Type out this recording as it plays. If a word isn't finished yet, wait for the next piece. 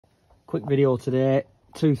Quick video today.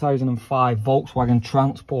 2005 Volkswagen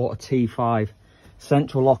Transporter T5.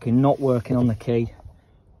 Central locking not working on the key,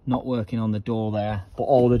 not working on the door there, but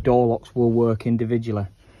all the door locks will work individually.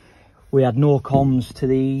 We had no comms to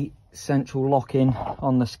the central locking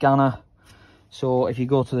on the scanner, so if you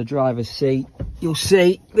go to the driver's seat you'll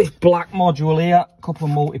see this black module here, a couple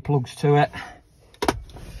of multi-plugs to it.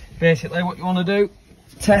 Basically what you want to do,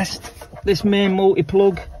 test this main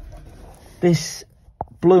multi-plug, this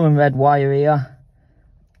blue and red wire here,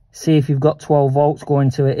 see if you've got 12 volts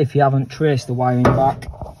going to it. If you haven't, trace the wiring back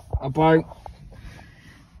about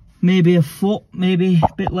maybe a foot, maybe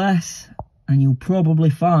a bit less, and you'll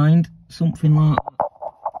probably find something like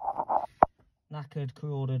knackered,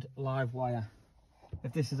 corroded live wire.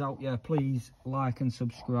 If this is out here, please like and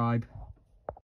subscribe.